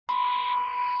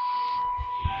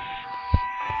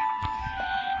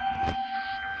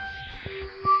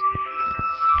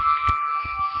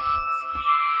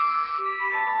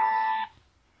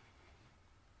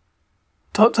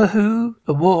Doctor Who,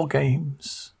 The War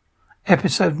Games.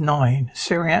 Episode 9,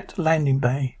 Siriat Landing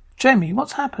Bay. Jamie,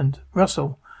 what's happened?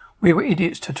 Russell, we were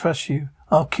idiots to trust you.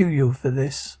 I'll kill you for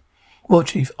this. War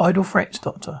Chief, idle threats,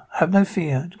 Doctor. Have no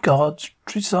fear. Guards,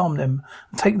 disarm them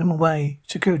and take them away.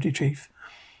 Security Chief.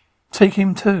 Take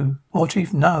him too. War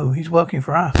Chief, no, he's working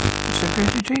for us.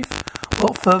 Security Chief,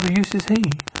 what further use is he?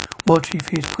 War Chief,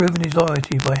 he has proven his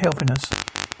loyalty by helping us.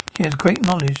 He has great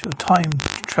knowledge of time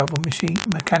travel machine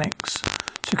mechanics.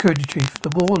 Security Chief, the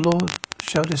Warlord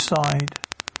shall decide.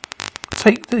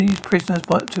 Take these prisoners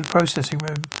to the processing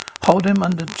room. Hold them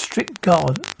under strict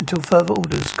guard until further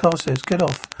orders. Carl says, get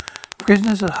off.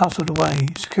 Prisoners are hustled away.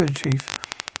 Security Chief,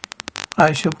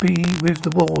 I shall be with the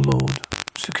Warlord.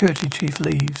 Security Chief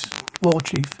leaves. War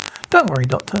Chief, don't worry,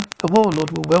 Doctor. The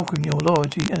Warlord will welcome your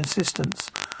loyalty and assistance.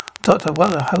 Doctor,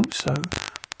 well, I hope so.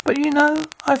 But you know,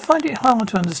 I find it hard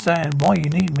to understand why you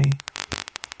need me.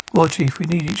 War Chief, we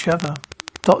need each other.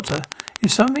 Doctor,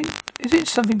 is it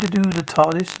something to do with the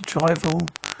TARDIS, the tribal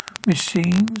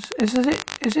machines? Is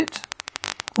it?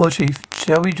 War Chief,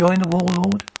 shall we join the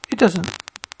Warlord? It doesn't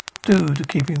do to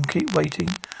keep waiting.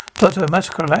 Doctor, I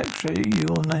must congratulate you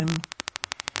on them.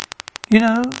 You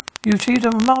know, you achieved a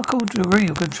remarkable degree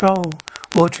of control.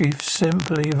 War Chief,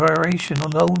 simply a variation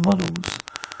on old models.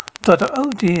 Doctor, oh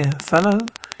dear, fellow,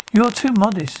 you are too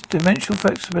modest. Dimensional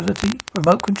flexibility,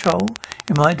 remote control.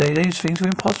 In my day, these things were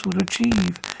impossible to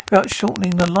achieve without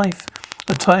shortening the life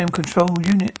of time control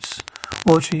units.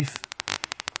 War Chief,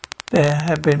 there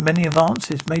have been many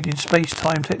advances made in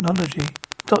space-time technology.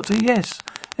 Doctor, yes,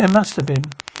 there must have been.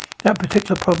 That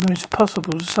particular problem is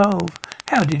possible to solve.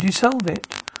 How did you solve it?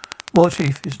 War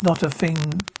Chief, it's not a thing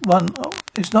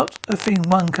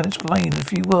one can explain in a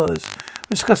few words.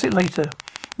 We'll discuss it later.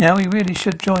 Now we really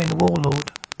should join the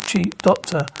Warlord. Chief,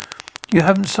 Doctor, you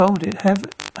haven't solved it, have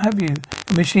you?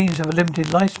 The machines have a limited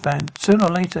lifespan. Sooner or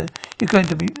later, they're going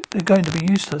to be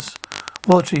useless.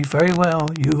 War Chief, very well.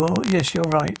 Yes, you're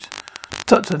right.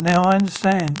 Doctor, now I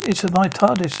understand. It's my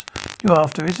TARDIS you're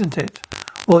after, isn't it?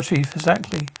 War Chief,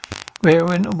 exactly.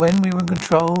 When we were in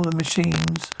control, the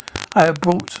machines I have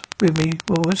brought with me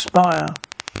will expire.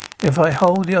 If I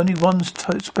hold the only one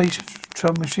space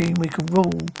travel machine we can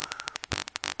rule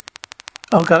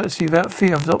our galaxy without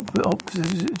fear of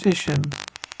opposition.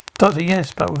 Doctor,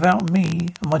 yes, but without me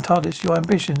and my TARDIS, your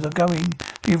ambitions are going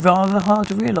to be rather hard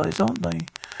to realize, aren't they?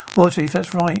 War Chief,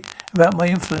 that's right. Without my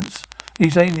influence,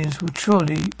 these aliens will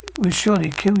surely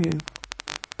kill you.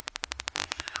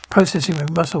 Processing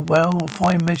room, Russell, well, if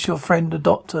I miss your friend, the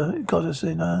Doctor, got us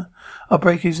in I'll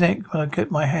break his neck when I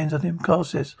get my hands on him. Carl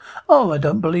says, oh, I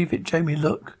don't believe it, Jamie,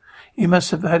 look. You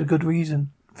must have had a good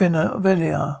reason.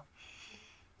 Villiar.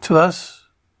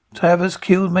 To have us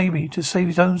killed, maybe, to save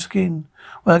his own skin.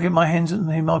 When I get my hands on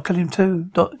him, I'll kill him too.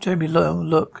 Jamie,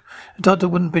 look. The Doctor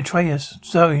wouldn't betray us.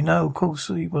 Zoe, no, of course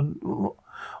he wouldn't.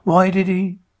 Why did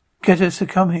he get us to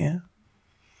come here?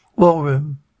 War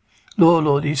room.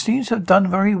 Lord, he seems to have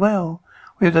done very well.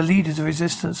 We are the leaders of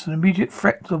resistance. An immediate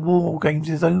threat to the war games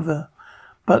is over.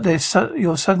 But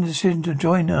your sudden decision to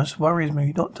join us worries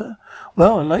me, Doctor.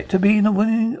 Well, I'd like to be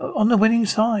on the winning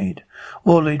side.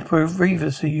 Warlord,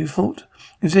 previously you thought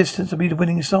resistance to be the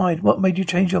winning side. What made you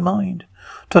change your mind?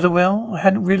 Doctor, well, I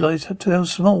hadn't realized how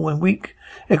small and weak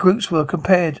their groups were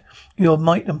compared to your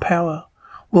might and power.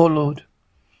 Warlord,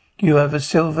 you have a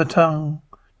silver tongue,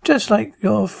 just like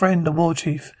your friend, the War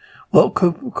Chief. What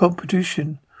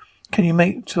contribution can you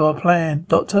make to our plan,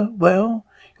 Doctor? Well,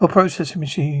 your processing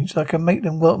machines, I can make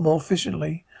them work more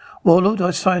efficiently. Warlord,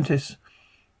 our scientist,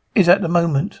 is at the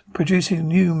moment producing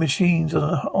new machines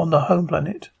on the home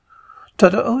planet.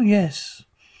 Doctor, oh yes,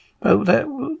 but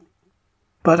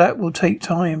that will take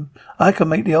time. I can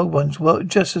make the old ones work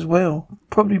just as well,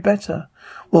 probably better.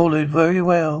 Warlord, very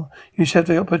well. You should have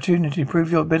the opportunity to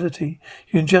prove your ability.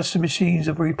 You can adjust the machines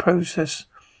and reprocess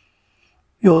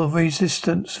your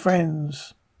resistance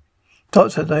friends.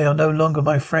 Doctor, they are no longer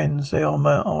my friends. They are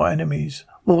our enemies.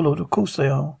 Warlord, of course they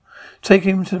are. Take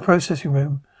him to the processing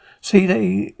room. See that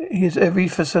he has every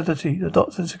facility. The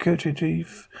Doctor and Security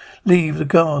Chief leave the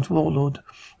guards. Warlord,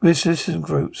 resistance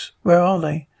groups. Where are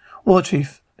they? War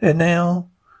Chief, they are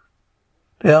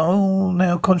all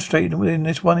now concentrated within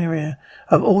this one area.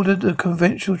 I've ordered the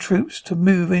conventional troops to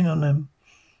move in on them.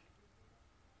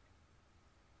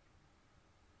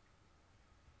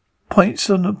 Points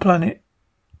on the planet.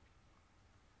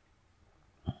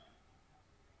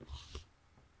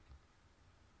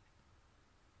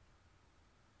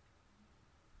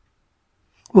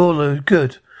 Warlord,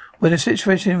 good. When the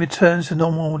situation returns to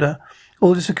normal order,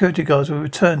 all the security guards will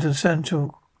return to the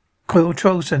central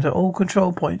Control center. All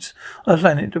control points on the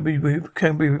planet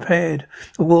can be repaired.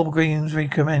 The war games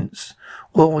recommence.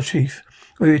 War chief.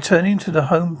 We're returning to the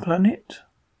home planet?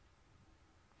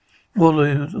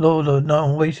 Lord, no,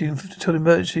 I'm waiting until the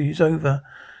emergency is over.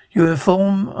 You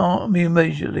inform me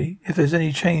immediately if there's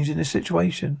any change in this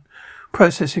situation.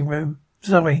 Processing room.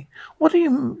 Zoe, what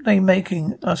are they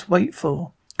making us wait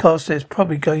for? Carl says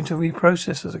probably going to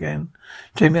reprocess us again.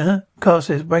 Jamie, Carl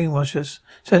says brainwash us.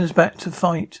 Send us back to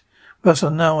fight.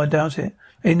 Russell, no, I doubt it.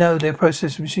 They know their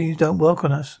processing machines don't work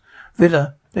on us.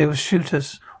 Villa, they will shoot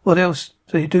us. What else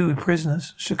do they do with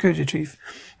prisoners? Security chief.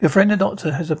 Your friend the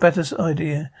doctor has a better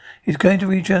idea. He's going to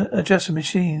adjust the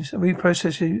machines and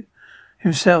reprocess you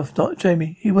himself.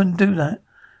 Jamie, he wouldn't do that.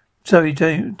 Zoe,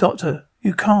 doctor,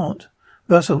 you can't.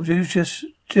 Russell, you just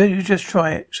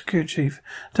try it, security chief.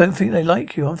 Don't think they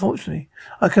like you, unfortunately.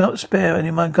 I cannot spare any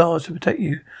of my guards to protect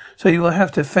you, so you will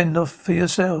have to fend off for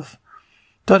yourself.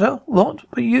 Doctor, what?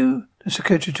 But you? The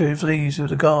security chief leaves with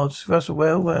the guards. Russell,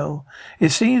 well. It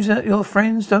seems that your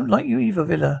friends don't like you either,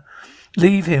 Villa.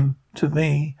 Leave him to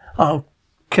me. I'll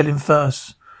kill him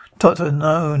first. Doctor,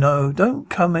 no. Don't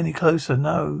come any closer,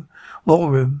 no. War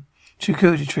room.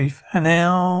 Security chief. And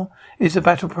now is the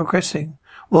battle progressing?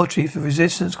 War chief, the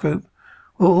resistance group.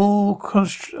 We're all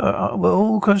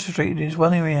concentrated in this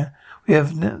one area. We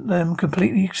have them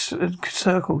completely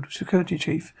circled. Security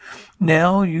chief.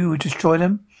 Now you would destroy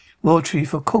them? War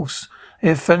chief, of course.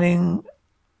 They're falling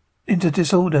into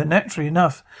disorder, naturally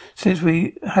enough, since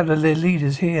we have their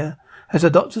leaders here. Has the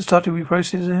doctor started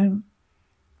reprocessing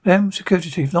them?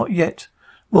 Security chief, not yet.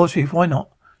 War chief, why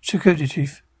not? Security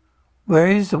chief, where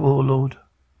is the warlord?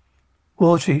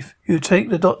 War chief, you take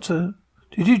the doctor.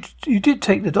 You did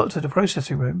take the doctor to the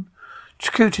processing room?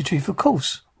 Security chief, of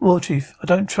course. War chief, I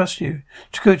don't trust you.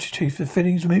 Security chief, the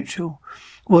feeling's mutual.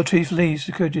 War chief leaves.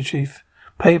 Security chief,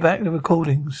 pay back the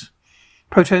recordings.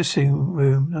 Processing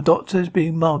room, the doctor's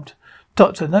being mobbed.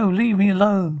 Doctor, no, leave me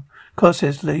alone. God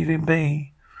says, leave him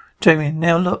be. Jamie,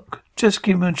 now look, just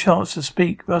give him a chance to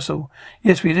speak. Russell,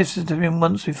 yes, we listened to him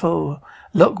once before.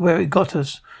 Look where it got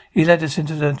us. He led us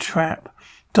into the trap.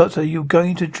 Doctor, they were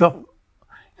going to drop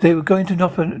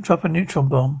a neutron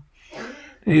bomb.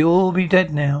 You'll all be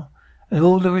dead now, and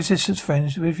all the resistance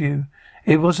friends with you.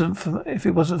 If it wasn't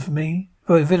for me,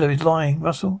 Villa is lying.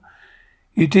 Russell,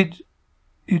 you did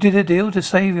a deal to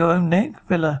save your own neck,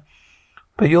 Villa,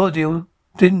 but your deal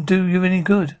didn't do you any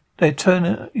good. They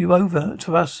turned you over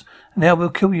to us, and now we'll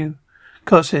kill you.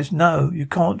 Carl says, no, you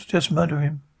can't just murder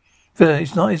him. Villa,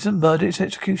 isn't murder, it's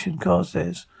execution, Carl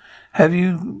says. Have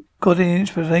you got any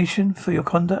explanation for your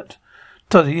conduct?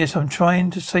 Toddy, yes, I'm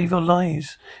trying to save your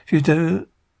lives. If you do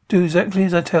exactly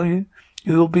as I tell you,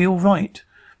 you will be all right.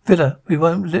 Villa, we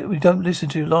don't listen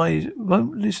to your lies.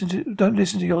 Don't listen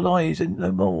to your lies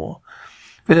no more.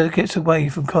 Villa gets away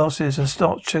from Carstairs and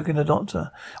starts choking the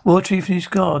doctor. War chief and his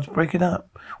guards break it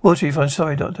up. War chief, I'm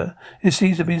sorry, doctor. It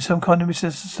seems to have been some kind of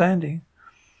misunderstanding.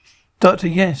 Doctor,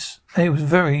 yes, and it was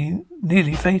very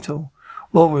nearly fatal.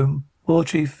 War room. War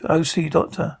chief, OC,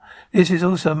 doctor. This is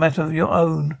also a matter of your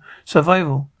own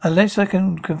survival. Unless I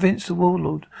can convince the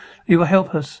warlord, you will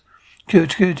help us.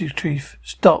 Security chief,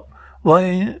 stop.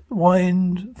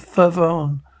 Wind further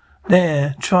on.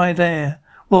 There, try there.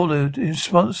 Warlord,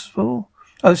 responsible.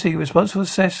 OC, responsible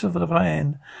success of the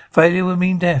plan. Failure will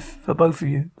mean death for both of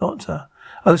you, doctor.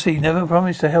 OC, never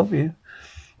promised to help you.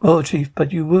 War chief,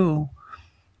 but you will.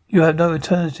 You have no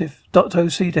alternative. Dr.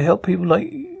 OC, to help people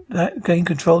like that gain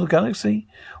control of the galaxy?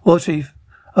 War chief,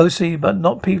 OC, but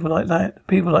not people like that.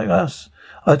 People like us.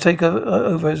 I take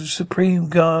over as supreme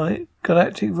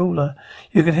galactic ruler.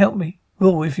 You can help me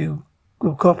rule if you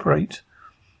will cooperate.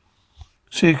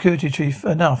 Security chief,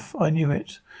 enough. I knew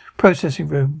it. Processing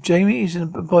room. Jamie is in a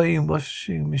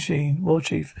brainwashing machine. War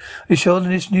chief, are you sure that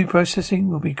this new processing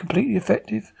will be completely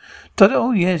effective?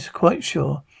 Oh yes, quite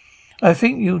sure. I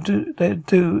think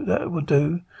that will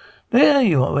do. There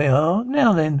you are, we are.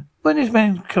 Now then, when this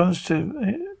man comes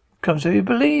to, he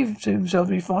believes himself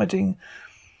to be fighting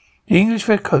the English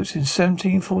Redcoats in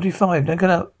 1745. Now get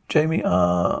up, Jamie.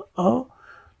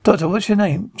 Doctor, what's your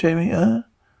name? Jamie,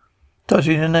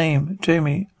 Doctor, your name?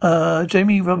 Jamie.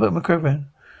 Jamie Robert McCribbin.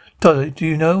 Doctor, do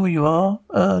you know where you are?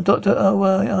 Doctor,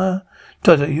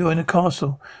 Doctor, you're in a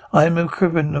castle. I am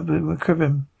McCribbin of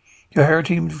McCribbin. Your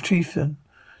heritage chieftain.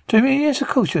 Jamie, yes, of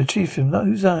course you're a chieftain.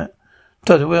 Who's that?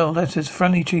 Doctor, well, that's his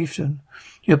friendly chieftain.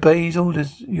 You obey his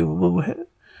orders,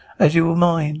 as you will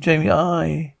mine. Jamie,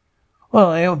 I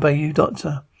obey you,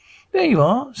 Doctor. There you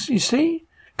are. You see?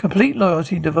 Complete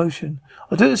loyalty and devotion.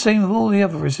 I'll do the same with all the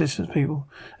other resistance people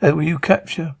that you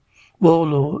capture.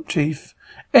 Warlord, chief.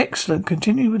 Excellent.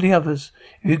 Continue with the others.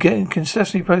 If you get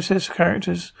consistently processed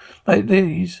characters like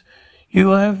these,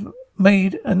 you have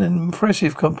made an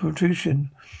impressive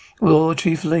contribution. Lord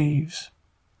Chief leaves.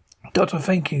 Doctor,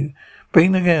 thank you.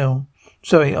 Bring the girl.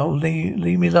 Zoe,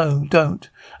 leave me alone. Don't.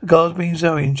 The guards bring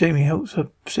Zoe and Jamie helps her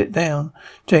sit down.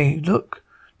 Jamie, look.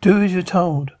 Do as you're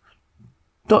told.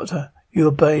 Doctor, you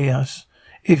obey us.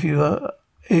 If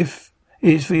it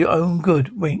is for your own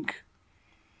good. Wink.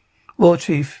 War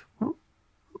Chief.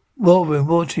 War Room,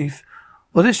 War Chief.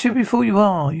 What a stupid fool you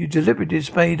are. You deliberately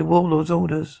disobeyed the warlord's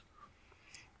orders.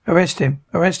 Arrest him,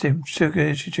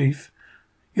 Security Chief.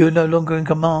 You are no longer in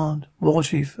command. War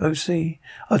Chief, OC.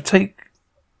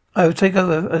 I will take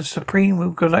over as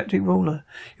supreme galactic ruler.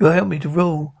 You will help me to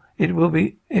rule. It will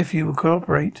be if you will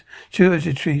cooperate.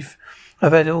 Security Chief,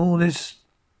 I've had all the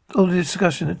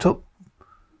discussion that took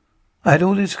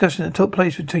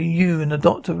place between you and the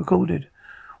Doctor recorded.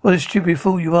 What a stupid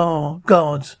fool you are.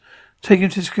 Guards, take him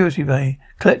to security bay.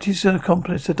 Collect his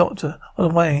accomplice, the Doctor. On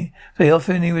the way, if they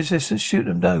offer any resistance, shoot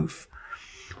them both.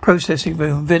 Processing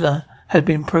room. Villa had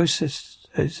been processed,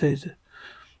 it said.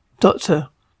 Doctor,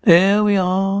 there we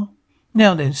are.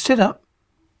 Now then, sit up.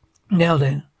 Now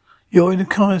then. You're in the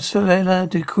Carcelera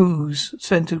de Cruz,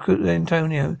 Santo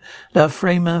Antonio, La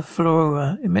Frema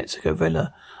Flora, in Mexico,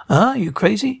 Villa. You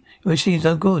crazy? Your machine's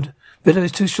no good. Villa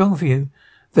is too strong for you.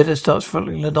 Villa starts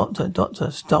throttling the Doctor. Doctor,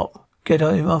 stop. Get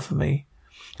him off of me.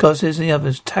 Garces and the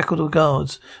others tackle the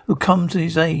guards who come to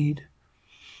his aid.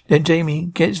 Then Jamie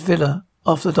gets Villa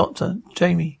off the Doctor.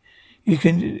 Jamie, you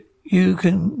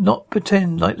can not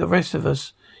pretend like the rest of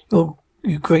us.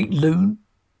 You great loon.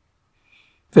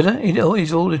 Villa, it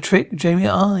is all a trick.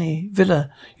 Jamie,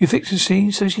 Villa, you fixed the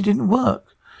scene so she didn't work.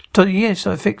 Yes,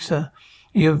 I fixed her.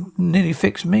 You nearly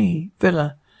fixed me,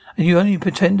 Villa. And you only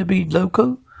pretend to be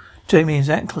loco? Jamie,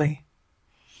 exactly.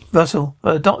 Russell,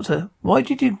 Doctor, why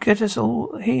did you get us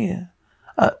all here?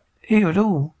 Here at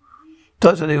all?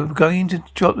 Doctor, they were going to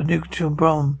drop the nuclear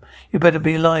bomb. You better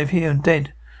be alive here and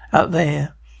dead out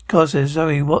there. Carl says,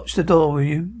 Zoe, watch the door, will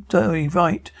you? Zoe,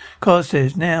 right. Carl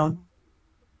says, now,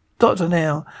 Doctor,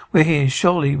 now we're here.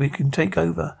 Surely we can take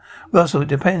over. Russell, it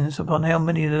depends upon how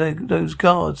many of those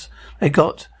guards they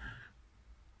got.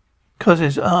 Carl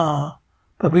says,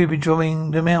 but we've been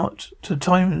drawing them out to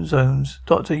time zones.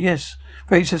 Doctor, yes,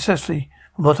 very successfully,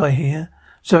 from what I hear.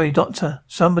 Zoe, Doctor,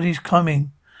 somebody's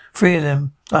coming. 3 of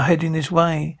them are heading this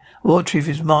way. War Chief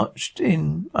is marched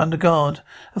in under guard.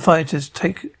 The fighters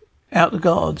take out the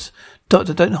guards.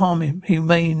 Doctor, don't harm him. We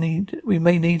may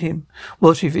need him.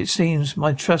 War Chief, it seems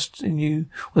my trust in you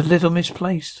was little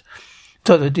misplaced.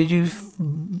 Doctor, did you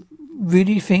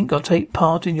really think I'll take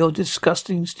part in your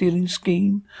disgusting stealing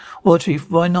scheme? War Chief,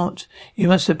 why not? You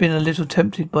must have been a little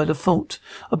tempted by the thought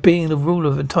of being the ruler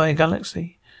of the entire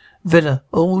galaxy. Villa,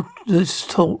 all this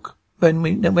talk when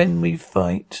we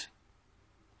fight.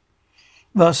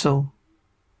 Russell,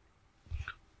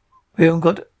 we haven't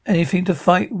got anything to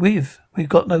fight with. We've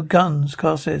got no guns,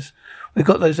 Carl says. We've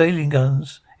got those alien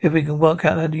guns, if we can work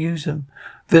out how to use them.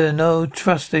 Villa, no,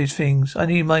 trust these things. I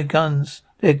need my guns.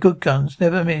 They're good guns,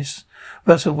 never miss.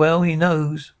 Russell, well, he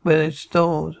knows where it's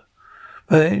stored.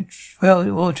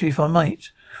 Well, War Chief, I might.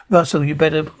 Russell, you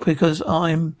better, because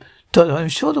I'm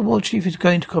sure the War Chief is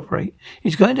going to cooperate.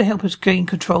 He's going to help us gain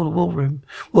control of the war room.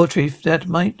 War Chief, that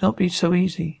might not be so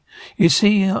easy. You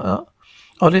see, our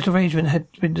little arrangement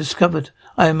had been discovered.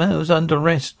 I was under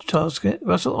arrest, Charles.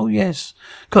 Russell, oh yes.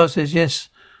 Carl says, yes,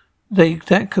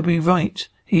 that could be right.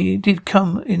 He did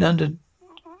come in under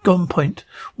gunpoint,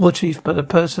 War Chief, but the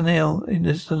personnel in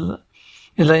this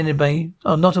Elena Bay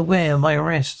are not aware of my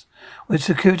arrest. When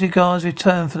security guards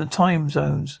return from the time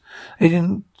zones, they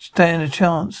didn't stand a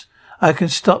chance. I can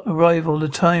stop the arrival of the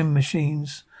time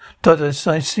machines. Doctor,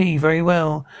 I see very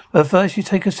well. But first you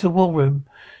take us to the war room.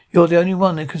 You're the only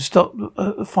one that can stop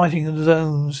fighting in the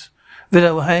zones.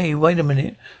 Villa, hey, wait a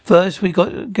minute. First we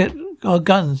got to get our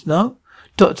guns, no?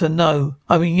 Doctor, no.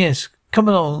 I mean, yes. Come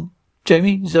along.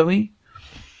 Jamie, Zoe.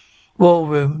 War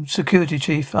room, security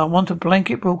chief. I want a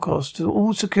blanket broadcast to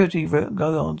all security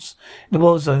guards in the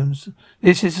war zones.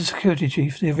 This is the security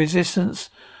chief. The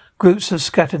resistance groups are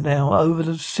scattered now over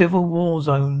the civil war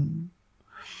zone.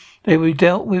 They will be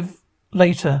dealt with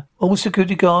later. All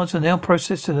security guards are now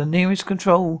processed to the nearest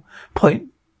control point.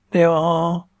 There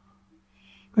are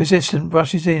resistance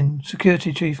rushes in.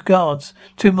 Security chief, guards.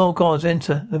 2 more guards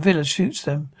enter. The Villa shoots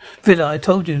them. Villa, I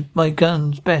told you, my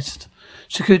gun's best.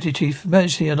 Security chief,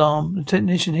 emergency alarm. The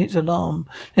technician hits alarm,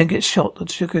 then gets shot. The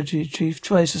security chief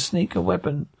tries to sneak a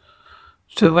weapon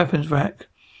to a weapons rack.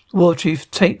 War Chief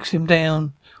takes him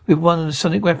down with one of the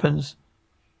sonic weapons.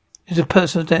 It's a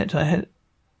personal debt I had.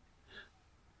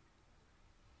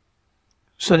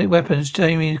 sonic weapons.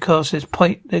 Jamie and Carstairs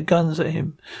point their guns at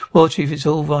him. War Chief, it's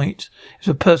all right. It's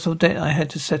a personal debt I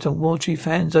had to settle. War Chief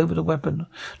hands over the weapon.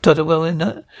 Doctor,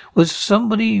 was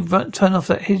somebody turn off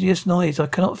that hideous noise? I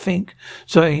cannot think.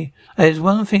 Sorry, there's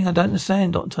one thing I don't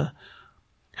understand, Doctor.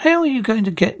 How are you going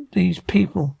to get these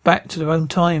people back to their own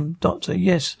time, Doctor?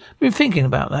 Yes, been thinking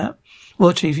about that.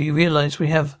 War Chief, you realise we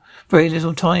have very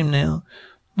little time now.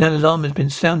 Now the alarm has been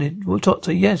sounded. Well,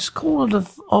 Doctor, yes, call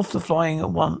off the fighting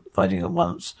at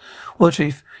once. War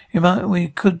Chief, we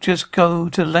could just go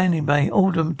to the landing bay,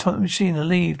 order the machine to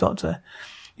leave, Doctor.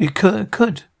 You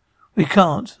could. We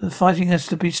can't. The fighting has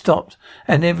to be stopped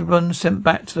and everyone sent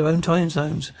back to their own time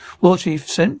zones. War Chief,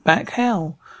 sent back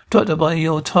how? Doctor, by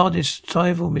your TARDIS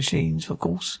travel machines, of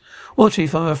course. War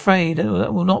Chief, I'm afraid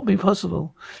that will not be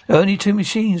possible. There are only 2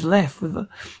 machines left with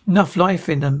enough life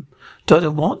in them.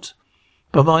 Doctor, what?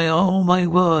 But my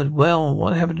word, well,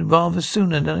 what happened rather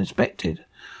sooner than expected.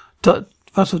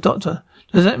 Russell, Doctor,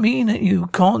 does that mean that you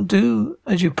can't do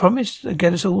as you promised and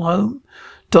get us all home?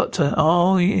 Doctor,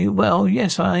 well,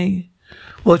 yes,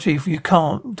 War Chief, you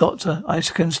can't, Doctor. I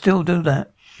can still do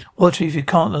that. War Chief, you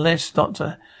can't unless,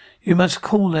 Doctor. You must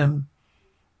call them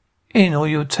in or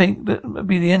you'll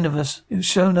be the end of us. You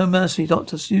show no mercy,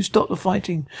 Doctor. You stop the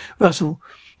fighting. Russell,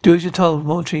 do as you're told,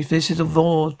 War Chief. This is a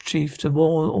War Chief to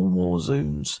all war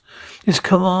zones. This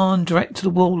command direct to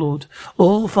the Warlord.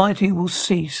 All fighting will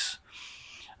cease.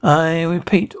 I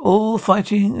repeat, all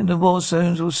fighting in the war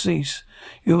zones will cease.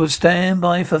 You will stand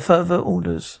by for further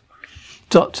orders.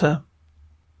 Doctor.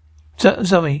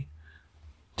 Zoe.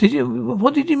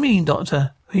 What did you mean,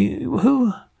 Doctor?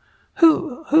 Who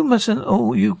mustn't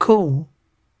all you call?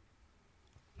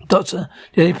 Doctor,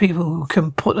 the only people who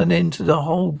can put an end to the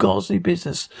whole ghastly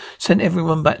business, send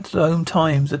everyone back to their own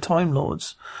times, the Time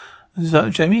Lords. So,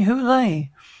 Jamie, who are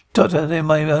they? Doctor, they're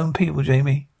my own people,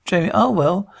 Jamie. Jamie, oh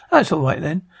well, that's all right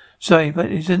then. Zoe, but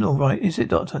it isn't all right, is it,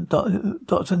 Doctor?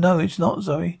 Doctor, no, it's not,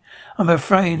 Zoe. I'm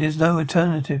afraid there's no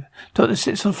alternative. Doctor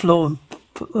sits on the floor and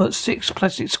puts 6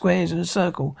 plastic squares in a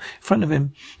circle in front of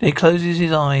him. Then he closes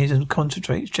his eyes and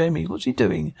concentrates. Jamie, what's he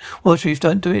doing? War Chief,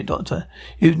 don't do it, Doctor.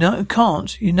 You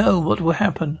can't. You know what will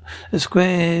happen. The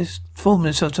squares form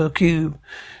themselves to a cube.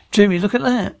 Jamie, look at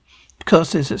that.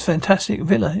 Carstairs, it's fantastic.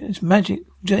 Villa, it's magic.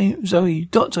 Zoe,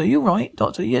 Doctor, you right?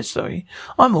 Doctor, yes, Zoe.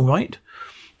 I'm all right.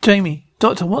 Jamie,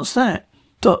 Doctor, what's that?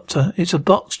 Doctor, it's a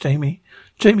box, Jamie.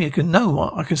 Jamie, I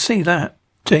can see that.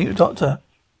 Jamie, Doctor,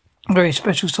 a very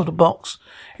special sort of box.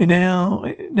 It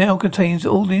now contains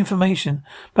all the information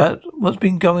about what's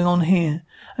been going on here.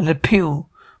 An appeal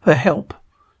for help.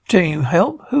 Jamie,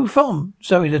 help? Who from?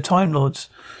 Zoe, the Time Lords.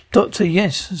 Doctor,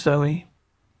 yes, Zoe.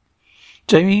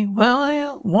 Jamie,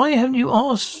 well, why haven't you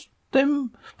asked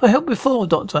them for help before,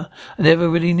 Doctor? I never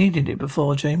really needed it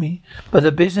before, Jamie. But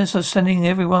the business of sending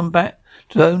everyone back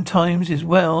to their own times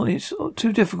it's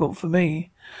too difficult for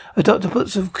me. The Doctor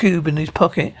puts a cube in his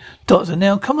pocket. Doctor,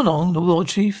 now come along, the War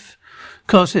Chief.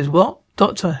 Carl says, what?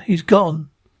 Doctor, he's gone.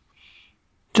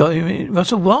 Jamie,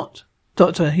 Russell, what?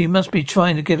 Doctor, he must be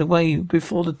trying to get away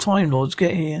before the Time Lords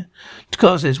get here.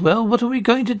 Carl says, well, what are we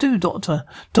going to do, Doctor?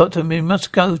 Doctor, we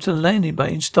must go to the landing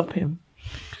bay and stop him.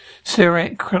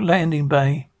 Sirat landing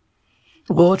bay.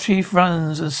 The War Chief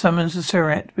runs and summons the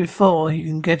Sirat before he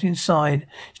can get inside.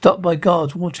 Stopped by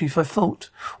guards. War Chief, I thought.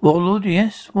 Warlord,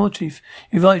 yes? War Chief,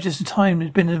 you arrived just in time.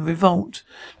 There's been a revolt.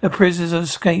 The prisoners have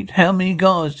escaped. How many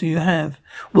guards do you have?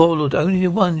 Warlord, only the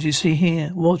ones you see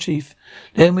here. War Chief,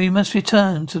 then we must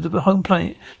return to the home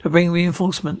planet to bring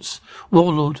reinforcements.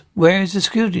 Warlord, where is the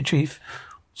security chief?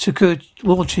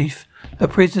 War Chief, the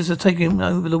prisoners are taking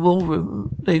over the war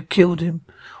room. They've killed him.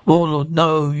 Warlord,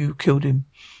 no, you killed him.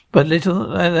 But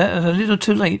a little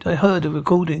too late. I heard a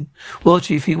recording. War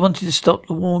Chief, he wanted to stop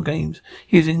the war games.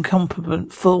 He was an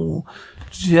incompetent fool,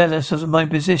 jealous of my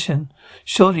position.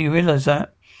 Surely you realize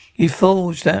that. He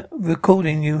forged that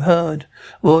recording you heard.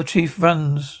 War Chief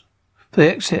runs for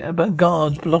the exit, but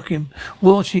guards block him.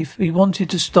 War Chief, he wanted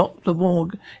to stop the war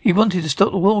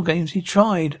games. He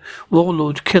tried.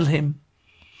 Warlord, kill him.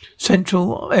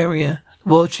 Central area.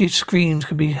 War Chief's screams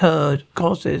can be heard.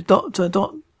 God says, Doctor,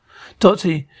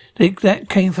 that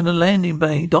came from the landing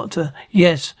bay. Doctor,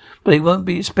 yes, but they won't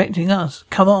be expecting us.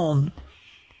 Come on.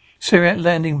 Sirat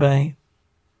landing bay.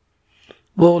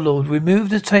 Warlord, remove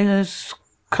the Taylor's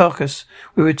carcass.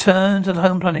 We return to the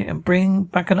home planet and bring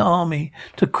back an army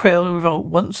to quell the revolt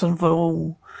once and for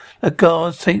all. The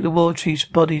guards take the War Chief's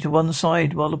body to one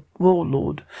side while the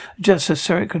Warlord adjusts the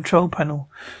Sirat control panel.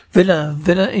 Villa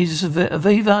is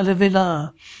Viva la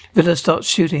Villa. Villa starts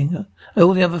shooting.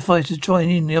 All the other fighters join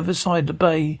in the other side of the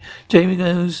bay. Jamie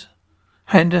goes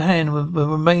hand to hand with the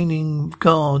remaining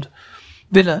guard.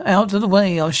 Villa, out of the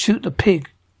way. I'll shoot the pig.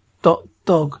 Dog.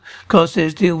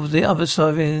 Carstairs deals with the other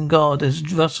civilian guard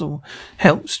as Russell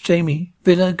helps Jamie.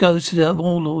 Villa goes to the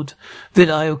warlord.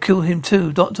 Villa, I'll kill him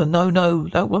too. Doctor, no,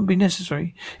 that won't be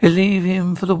necessary. He'll leave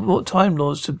him for the Time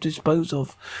Lords to dispose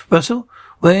of. Russell,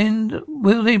 when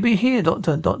will they be here,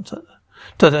 Doctor, I'm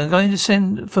going to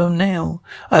send for them now.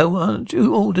 I want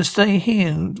you all to stay here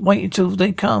and wait until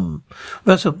they come.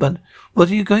 Russell, but what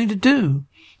are you going to do?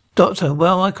 Doctor,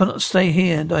 well, I cannot stay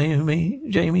here,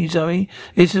 Jamie, Zoe.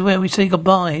 This is where we say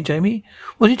goodbye, Jamie.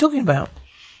 What are you talking about?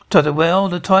 Doctor, well,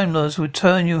 the Time Lords will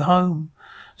turn you home.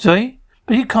 Zoe,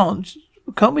 but you can't.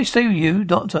 Can't we stay with you,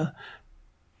 Doctor?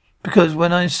 Because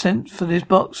when I sent for this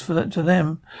box to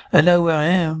them, they know where I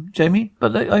am, Jamie.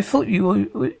 But I thought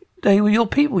they were your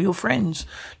people, your friends.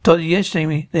 Doctor, yes,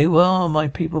 Jamie, they were my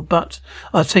people, but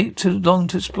I'll take too long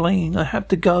to explain. I have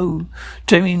to go.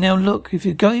 Jamie, now look, if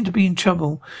you're going to be in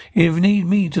trouble, you need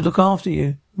me to look after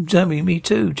you. Jamie, me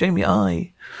too. Jamie,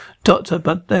 I. Doctor,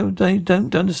 but they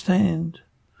don't understand.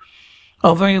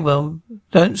 Oh, very well.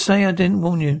 Don't say I didn't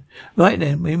warn you. Right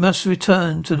then, we must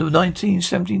return to the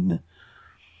 1917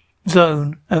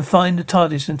 zone and find the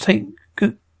TARDIS and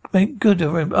make good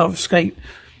of our escape.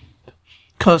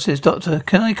 Carl says, Doctor,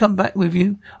 can I come back with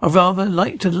you? I'd rather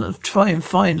like to try and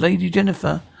find Lady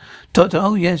Jennifer. Doctor,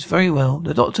 oh yes, very well.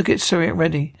 The Doctor gets Syriac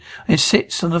ready and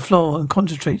sits on the floor and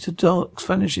concentrates. The dark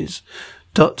vanishes.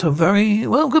 Doctor, very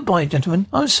well. Goodbye, gentlemen.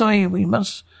 I'm sorry, we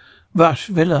must rush.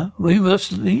 Villa, you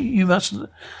must leave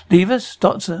us,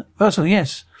 Doctor. Russell,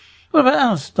 yes. What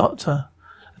about us, Doctor?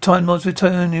 The Time Lords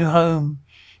return you home.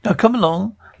 Now come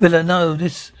along. Villa, no,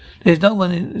 there's no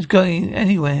one is going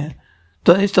anywhere.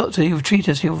 This Doctor, he'll treat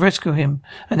us, he'll rescue him,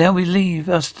 and now we leave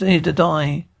us here to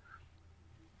die.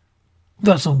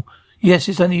 Russell, yes,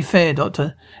 it's only fair,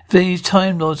 Doctor. If these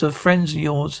Time Lords are friends of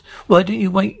yours, why didn't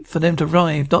you wait for them to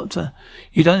arrive, Doctor?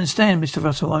 You don't understand, Mr.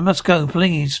 Russell. I must go,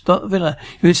 please. Dr. Villa,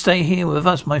 you stay here with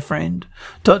us, my friend.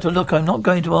 Doctor, look, I'm not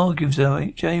going to argue,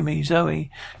 Zoe.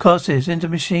 Carstairs, enter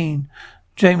machine.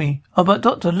 Jamie, oh, but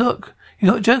Doctor, look.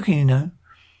 You're not joking, you know.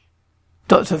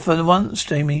 Doctor, for once,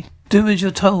 Jamie, do as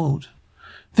you're told.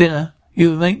 Villa,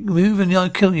 you make move and I'll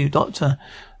kill you, Doctor.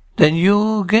 Then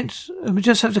you'll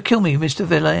just have to kill me, Mr.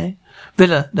 Villa.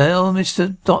 Villa, no,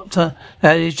 Mr. Doctor,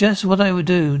 that is just what I would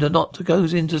do. The Doctor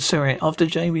goes into Syriac after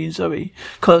Jamie and Zoe.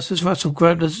 Carstairs Russell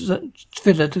grabbed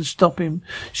Villa to stop him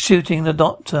shooting the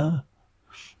Doctor.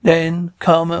 Then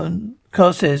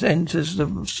Carstairs enters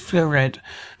the Syriac.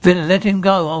 Villa, let him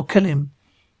go, I'll kill him.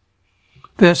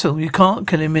 Russell, you can't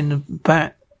kill him in the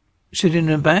back. Shoot him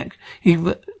in the back. He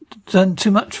done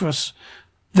too much for us.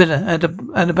 Villa, at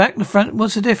the back, the front,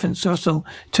 what's the difference, Russell?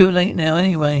 Too late now,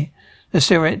 anyway. The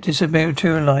Syriac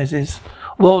materializes.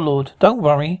 Warlord, don't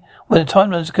worry. When the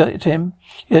Time Lords got to him,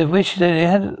 you wish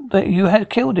that you had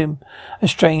killed him. A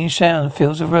strange sound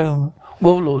fills the room.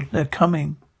 Warlord, they're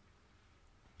coming.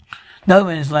 No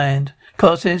man's land.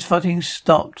 Carstairs fighting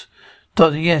stopped.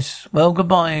 Doctor, yes. Well,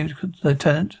 goodbye,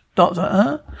 Lieutenant. Doctor,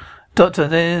 huh? Doctor,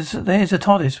 there's a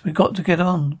TARDIS. We've got to get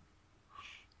on.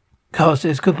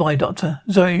 Carstairs, goodbye, Doctor.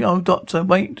 Zoe, oh, Doctor,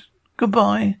 wait.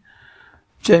 Goodbye.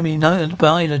 Jamie, no,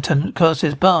 bye, Lieutenant.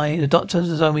 Carstairs, bye. The Doctor,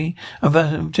 Zoe,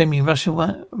 and Jamie rush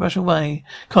away.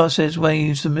 Carstairs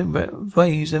waves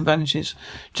and vanishes.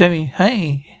 Jamie,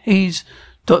 hey, he's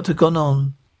Doctor gone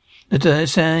on. The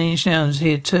strange sounds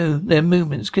here too. Their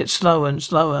movements get slower and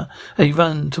slower. They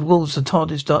run towards the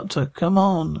TARDIS. Doctor, come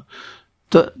on.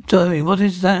 Zoe, what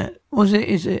is that? What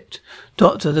is it?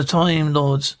 Doctor, the Time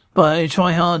Lords. But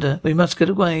try harder. We must get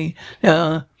away. They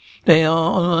are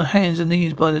on our hands and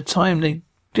knees by the time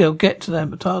they'll get to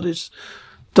them. TARDIS.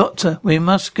 Doctor, we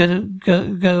must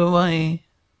go away.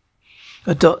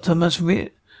 A doctor must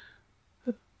Doctor,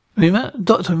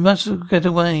 we must get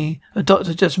away. A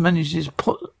doctor just manages to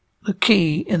put the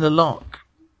key in the lock.